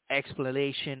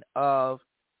explanation of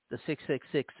the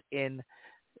 666 in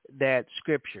that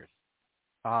scripture.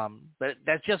 But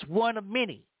that's just one of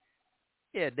many.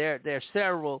 Yeah, there are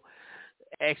several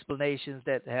explanations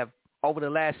that have over the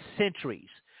last centuries,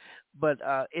 but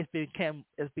it's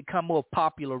become more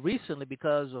popular recently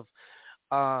because of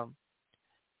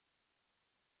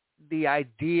the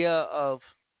idea of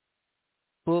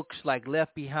books like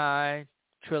Left Behind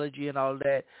trilogy and all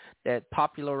that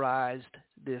popularized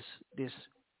this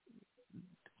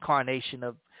carnation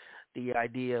of the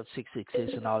idea of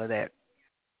 666 and all of that.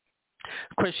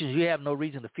 Christians, you have no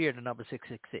reason to fear the number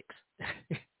 666.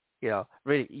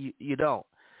 Really, you don't,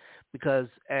 because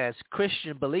as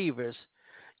Christian believers,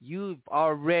 you've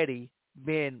already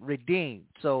been redeemed.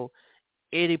 So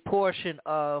any portion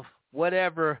of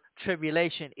whatever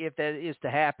tribulation, if that is to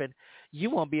happen, you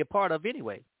won't be a part of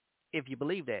anyway. If you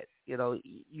believe that,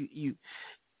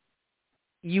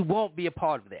 you won't be a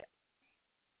part of that.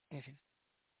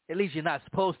 At least you're not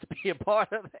supposed to be a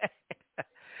part of that.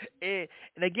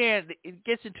 And again, it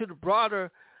gets into the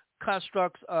broader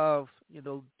constructs of,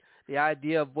 the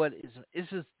idea of what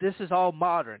this is all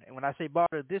modern. And when I say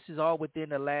modern, this is all within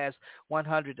the last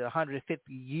 100 to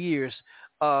 150 years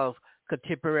of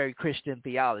contemporary Christian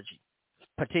theology,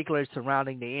 particularly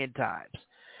surrounding the end times,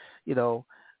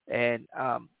 and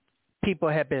people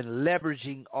have been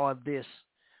leveraging on this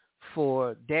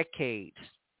for decades,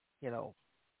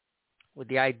 with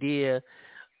the idea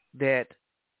that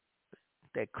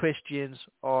Christians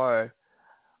are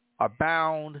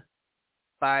bound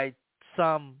by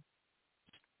some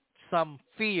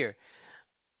fear,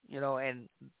 and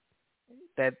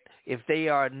that if they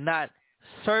are not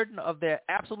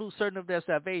absolute certain of their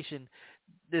salvation,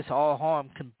 this all harm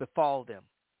can befall them.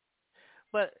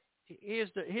 But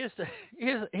here's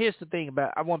the thing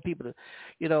about, I want people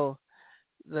to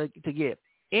to get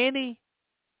any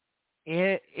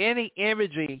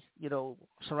imagery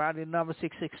surrounding the number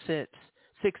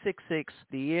 666,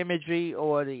 the imagery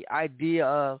or the idea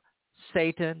of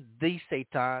Satan, the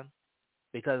Satan,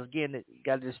 because again you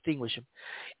got to distinguish them,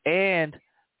 and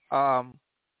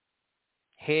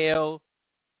hell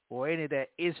or any of that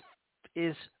is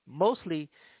mostly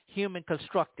human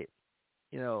constructed.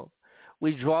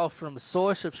 We draw from the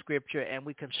source of Scripture and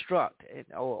we construct,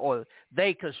 or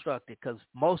they construct it, because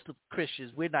most of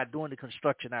Christians, we're not doing the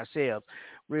construction ourselves.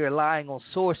 We're relying on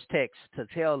source texts to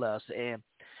tell us, and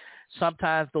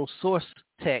sometimes those source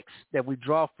texts that we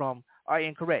draw from are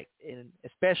incorrect, and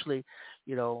especially,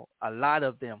 a lot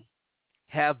of them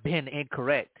have been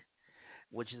incorrect,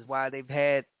 which is why they've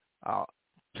had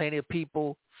plenty of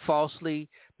people falsely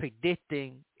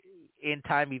predicting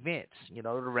end-time events, the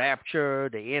rapture,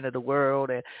 the end of the world,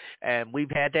 and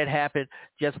we've had that happen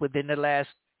just within the last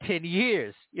 10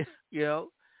 years, And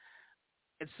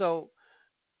so,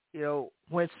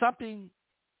 when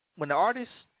the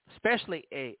artist, especially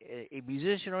a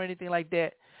musician or anything like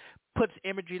that, puts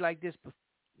imagery like this,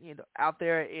 out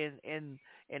there in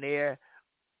air,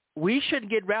 we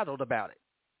shouldn't get rattled about it.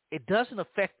 It doesn't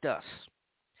affect us.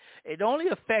 It only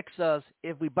affects us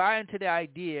if we buy into the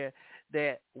idea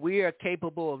that we are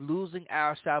capable of losing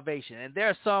our salvation. And there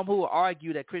are some who will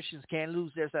argue that Christians can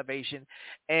lose their salvation,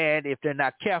 and if they're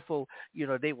not careful,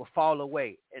 they will fall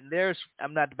away. And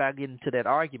I'm not about getting into that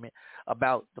argument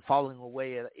about the falling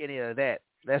away or any of that.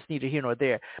 That's neither here nor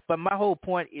there. But my whole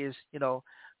point is,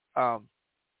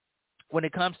 when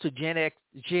it comes to Gen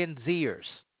Zers,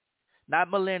 not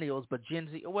millennials, but Gen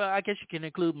Z, well, I guess you can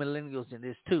include millennials in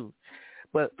this too.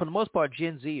 But for the most part,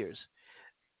 Gen Zers,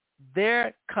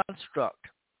 their construct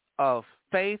of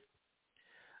faith,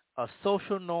 of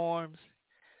social norms,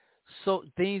 so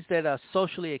things that are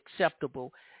socially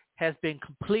acceptable, has been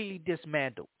completely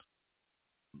dismantled.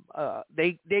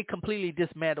 They completely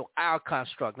dismantle our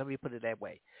construct. Let me put it that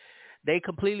way. They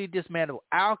completely dismantle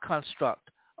our construct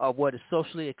of what is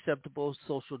socially acceptable,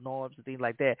 social norms, and things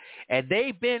like that. And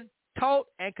they've been taught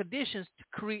and conditioned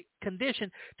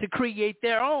to create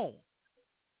their own.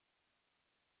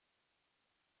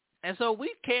 And so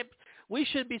we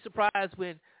shouldn't be surprised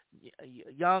when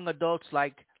young adults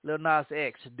like Lil Nas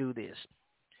X do this.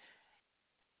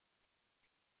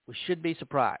 We shouldn't be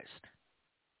surprised,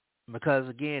 because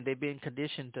again, they've been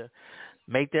conditioned to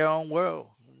make their own world,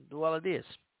 do all of this.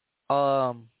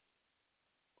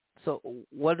 So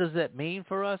what does that mean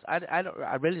for us?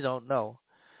 I really don't know.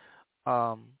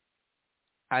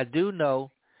 I do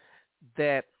know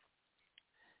that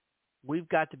we've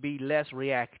got to be less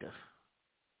reactive.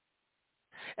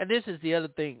 And this is the other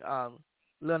thing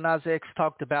Lil Nas X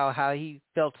talked about how he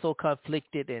felt so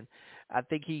conflicted, and I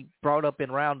think he brought up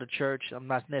and around the church. I'm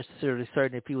not necessarily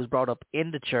certain if he was brought up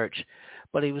in the church,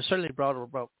 but he was certainly brought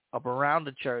up around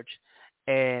the church,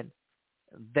 and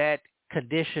that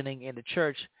conditioning in the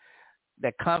church,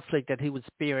 that conflict that he was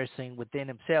experiencing within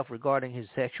himself regarding his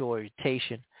sexual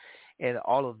orientation and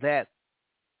all of that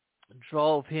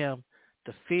drove him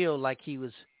to feel like he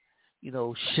was,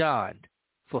 shunned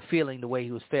for feeling the way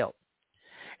he was felt.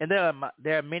 And there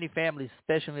are many families,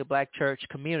 especially in the black church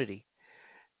community,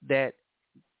 that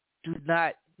do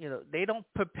not, they don't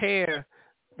prepare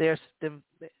they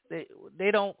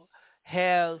don't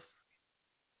have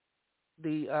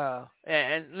the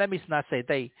and let me not say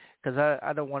they, because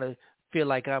I don't want to feel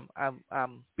like I'm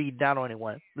beating down on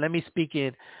anyone. Let me speak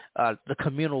in the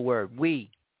communal word. We,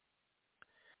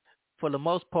 for the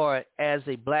most part, as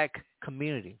a black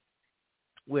community,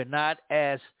 we're not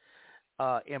as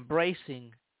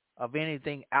embracing of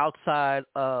anything outside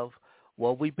of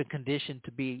what we've been conditioned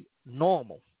to be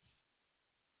normal.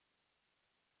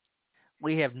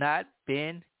 We have not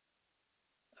been,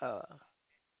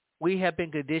 we have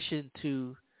been conditioned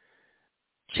to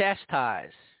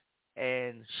chastise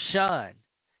and shun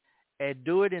and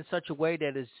do it in such a way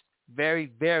that is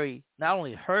very, very not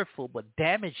only hurtful but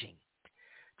damaging,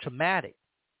 traumatic.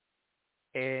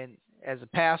 And as a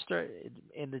pastor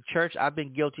in the church, I've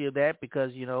been guilty of that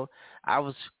because, I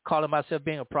was calling myself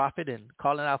being a prophet and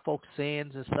calling out folks'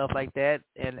 sins and stuff like that.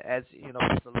 And as, the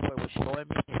Lord was showing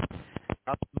me,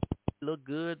 look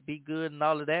good, be good, and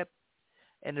all of that.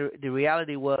 And the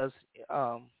reality was,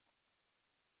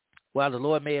 while the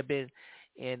Lord may have been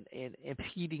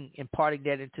imparting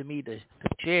that into me to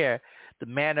share, the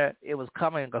manner it was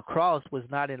coming across was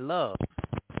not in love,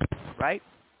 right?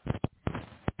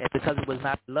 And because it was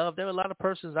not love, there were a lot of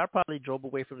persons I probably drove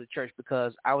away from the church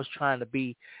because I was trying to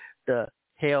be the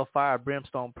hellfire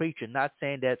brimstone preacher. Not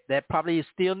saying that probably is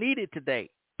still needed today,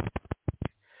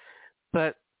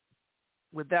 but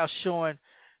without showing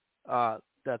the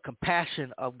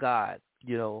compassion of God,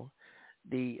 the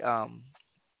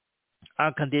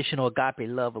unconditional agape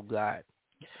love of God.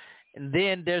 And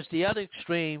then there's the other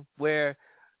extreme where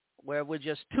we're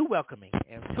just too welcoming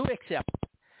and too accepting.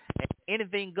 And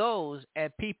anything goes,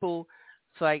 and people,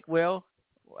 it's like, well,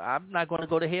 I'm not going to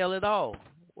go to hell at all.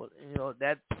 Well,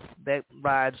 that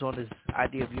rides on this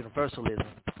idea of universalism.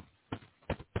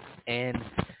 And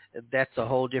that's a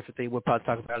whole different thing. We'll probably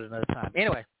talk about it another time.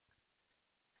 Anyway,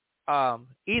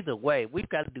 either way, we've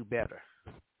got to do better.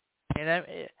 And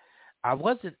I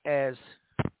wasn't as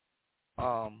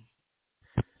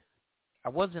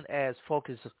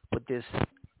focused with this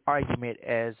argument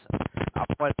as I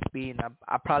wanted to be, and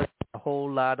I probably have a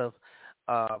whole lot of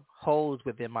holes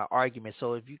within my argument.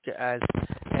 So if you guys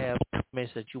have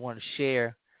comments that you want to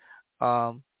share,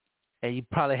 and you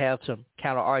probably have some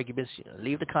counter arguments,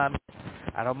 leave the comments.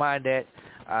 I don't mind that.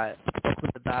 I welcome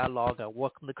the dialogue. I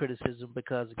welcome the criticism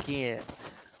because, again,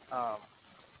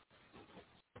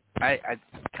 I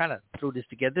kind of threw this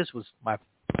together. This was my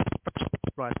first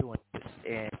run doing this,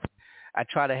 and I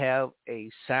try to have a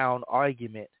sound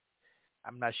argument.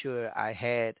 I'm not sure I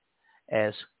had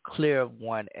as clear of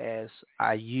one as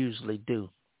I usually do.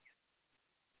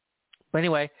 But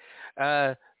anyway,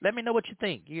 let me know what you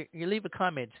think. You leave a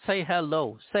comment. Say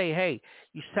hello. Say, hey,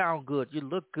 you sound good. You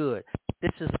look good.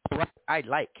 This is what I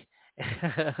like.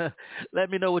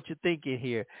 Let me know what you're thinking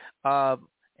here. And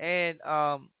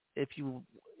if you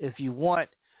want,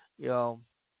 hit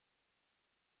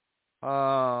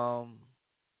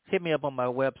me up on my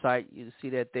website. You see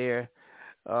that there,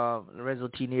 Lorenzo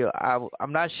T. Neal.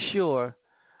 I'm not sure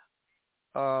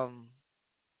about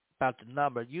the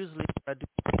number. Usually when I do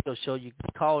a radio show, you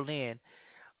can call in.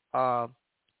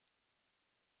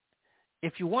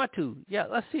 If you want to,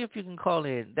 let's see if you can call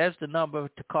in. That's the number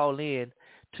to call in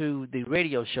to the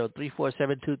radio show,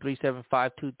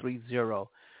 347-237-5230,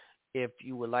 if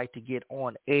you would like to get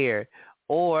on air.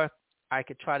 Or I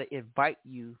could try to invite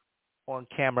you on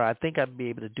camera. I think I'd be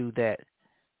able to do that.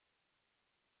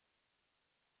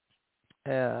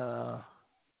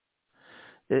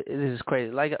 It is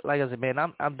crazy. Like I said, man,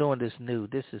 I'm doing this new.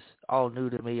 This is all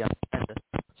new to me. I'm trying to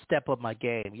step up my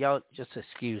game. Y'all just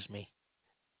excuse me.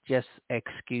 Just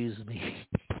excuse me.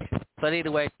 But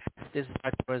anyway, this is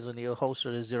Dr. Lorenzo Neal, host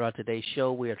of the Zero Out Today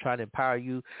show. We are trying to empower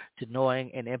you to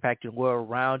knowing and impacting the world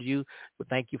around you. But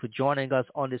thank you for joining us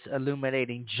on this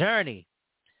illuminating journey.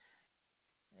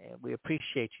 And we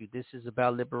appreciate you. This is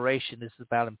about liberation. This is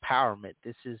about empowerment.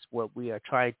 This is what we are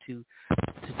trying to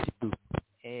do.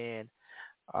 And,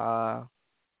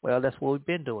 that's what we've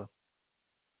been doing.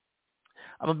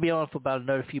 I'm going to be on for about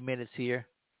another few minutes here.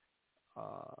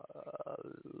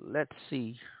 let's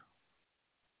see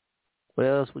what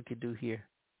else we could do here.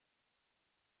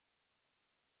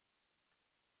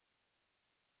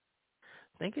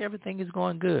 I think everything is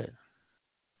going good.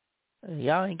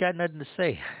 Y'all ain't got nothing to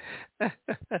say.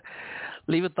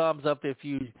 Leave a thumbs up if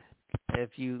you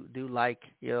do like,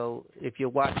 if you're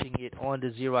watching it on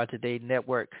the Zero Today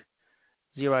Network,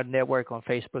 Zero Network on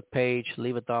Facebook page,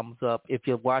 leave a thumbs up. If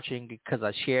you're watching because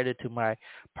I shared it to my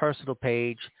personal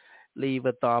page, leave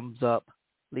a thumbs up,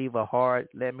 leave a heart.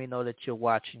 Let me know that you're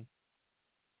watching.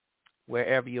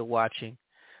 Wherever you're watching,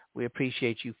 we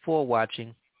appreciate you for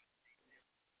watching.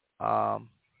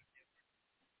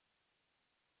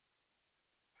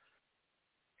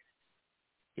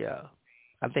 Yeah,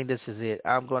 I think this is it.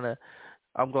 I'm gonna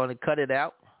cut it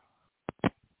out.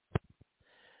 I'm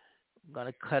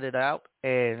gonna cut it out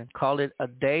and call it a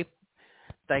day.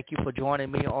 Thank you for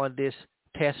joining me on this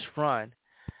test run.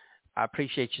 I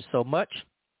appreciate you so much.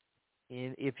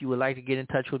 And if you would like to get in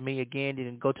touch with me again, you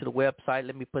can go to the website.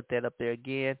 Let me put that up there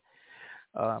again.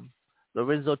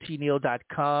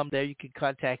 LorenzoTNeal.com. There you can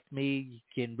contact me. You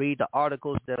can read the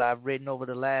articles that I've written over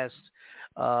the last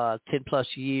 10 plus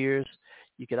years.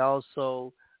 You can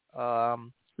also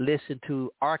listen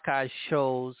to archive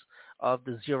shows of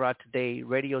the Zero Today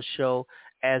radio show,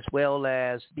 as well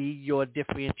as Be Your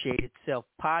Differentiated Self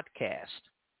podcast.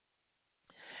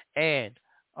 And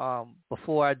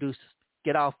before I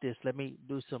get off this, let me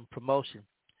do some promotion.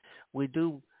 We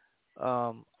do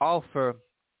offer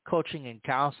coaching and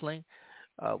counseling.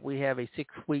 We have a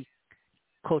 6-week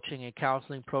coaching and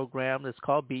counseling program that's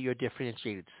called Be Your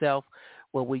Differentiated Self,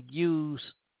 where we use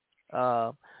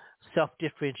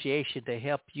self-differentiation to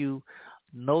help you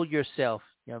know yourself,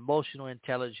 your emotional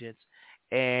intelligence,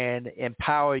 and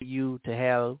empower you to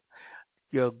have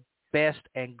your best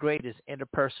and greatest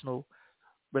interpersonal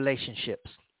relationships.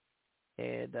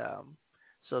 And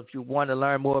so if you want to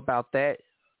learn more about that,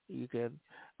 you can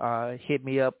hit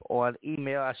me up on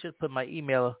email. I should put my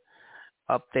email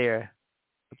up there.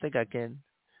 I think I can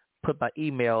put my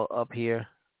email up here.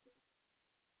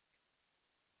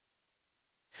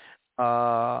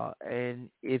 And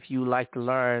if you like to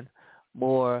learn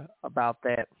more about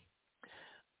that,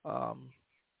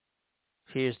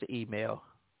 here's the email.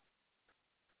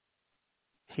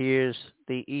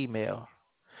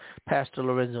 Pastor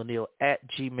Lorenzo Neal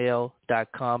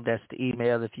 @gmail.com. That's the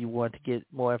email if you want to get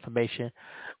more information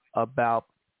about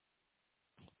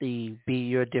the Be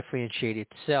Your Differentiated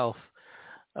Self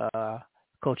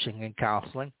coaching and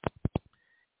counseling.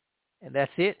 And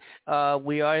that's it.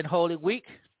 We are in Holy Week.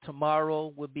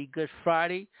 Tomorrow will be Good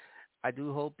Friday. I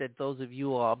do hope that those of you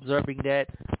who are observing that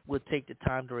will take the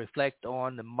time to reflect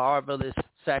on the marvelous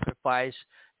sacrifice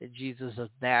that Jesus of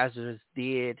Nazareth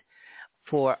did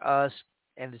for us.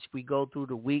 And as we go through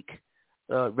the week,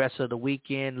 rest of the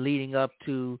weekend leading up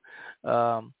to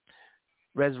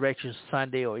Resurrection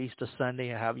Sunday or Easter Sunday,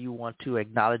 however you want to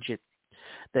acknowledge it,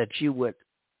 that you would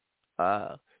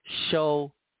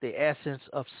show the essence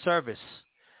of service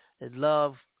and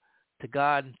love to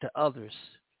God and to others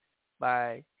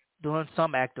by doing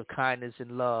some act of kindness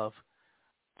and love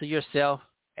to yourself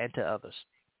and to others.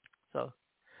 So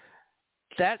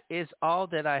that is all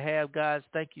that I have, guys.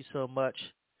 Thank you so much.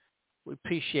 We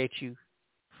appreciate you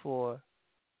for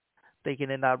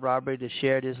thinking it out robbery to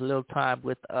share this little time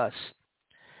with us.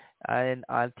 And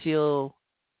until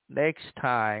next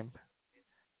time,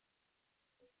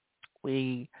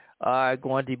 we are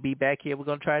going to be back here. We're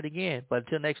going to try it again. But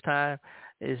until next time,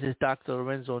 this is Dr.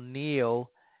 Lorenzo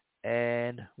Neal,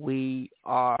 and we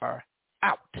are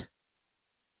out.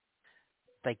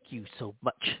 Thank you so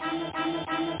much.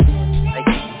 Thank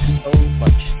you so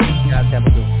much. You guys have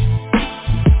a good one.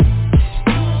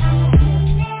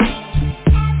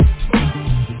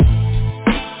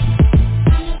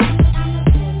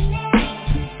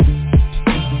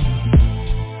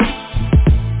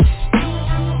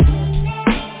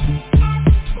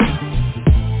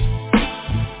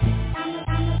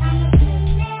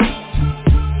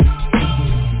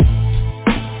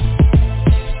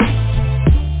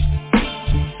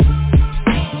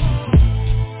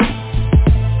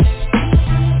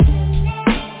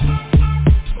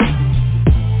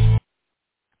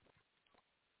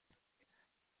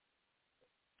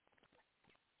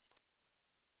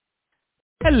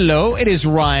 Hello, it is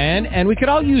Ryan, and we could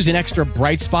all use an extra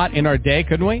bright spot in our day,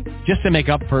 couldn't we? Just to make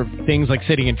up for things like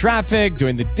sitting in traffic,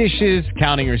 doing the dishes,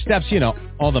 counting your steps,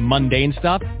 all the mundane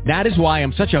stuff. That is why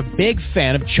I'm such a big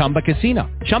fan of Chumba Casino.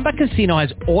 Chumba Casino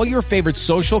has all your favorite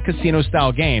social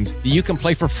casino-style games that you can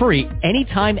play for free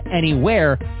anytime,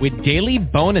 anywhere with daily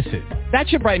bonuses. That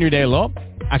should brighten your day a little.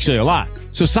 Actually, a lot.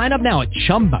 So sign up now at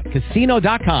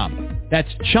ChumbaCasino.com. That's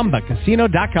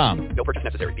ChumbaCasino.com. No purchase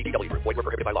necessary. VGW Group. Void where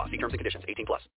prohibited by law. See terms and conditions. 18+.